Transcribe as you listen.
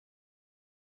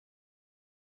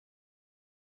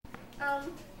First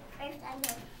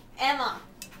Emma. Emma.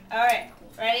 All right.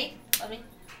 Ready? Let me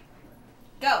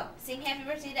go. Sing happy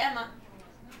birthday to Emma.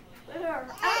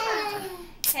 Emma.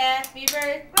 Happy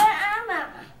birthday. Emma.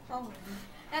 Oh.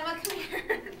 Emma, come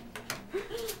here.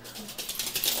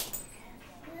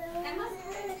 Emma,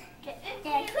 get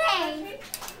in here. Play.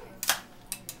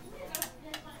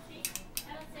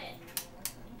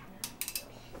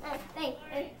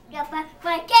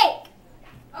 My cake.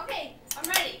 Okay, I'm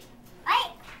ready.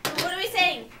 Right. What are we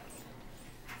saying?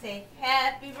 Say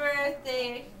happy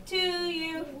birthday to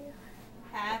you.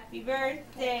 Happy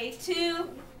birthday to.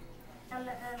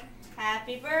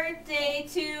 Happy birthday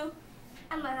to.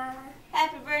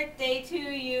 Happy birthday to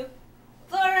you.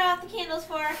 Blow her out the candles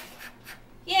for her.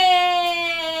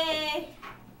 Yay!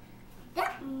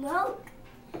 That smoke.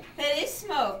 That is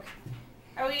smoke.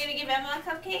 Are we gonna give Emma a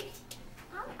cupcake?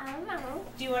 I don't know.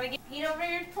 Do you want to eat over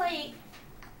your plate?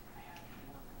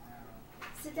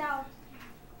 Sit down.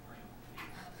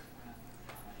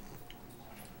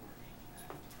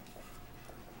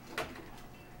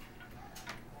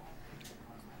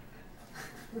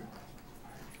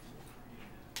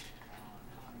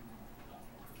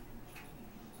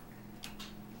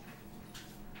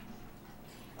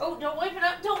 Oh, don't wipe it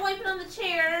up. Don't wipe it on the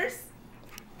chairs.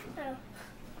 Oh.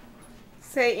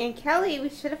 Say, Aunt Kelly, we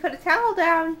should have put a towel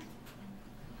down.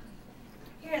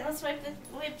 Here, let's wipe the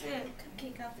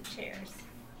cupcake off the chairs.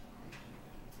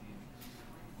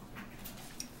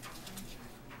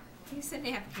 Use a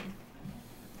napkin.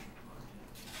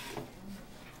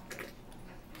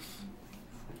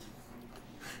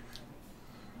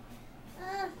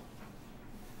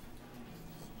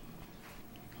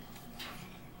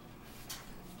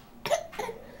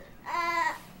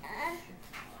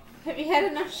 Have you had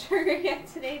enough sugar yet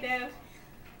today, Dev?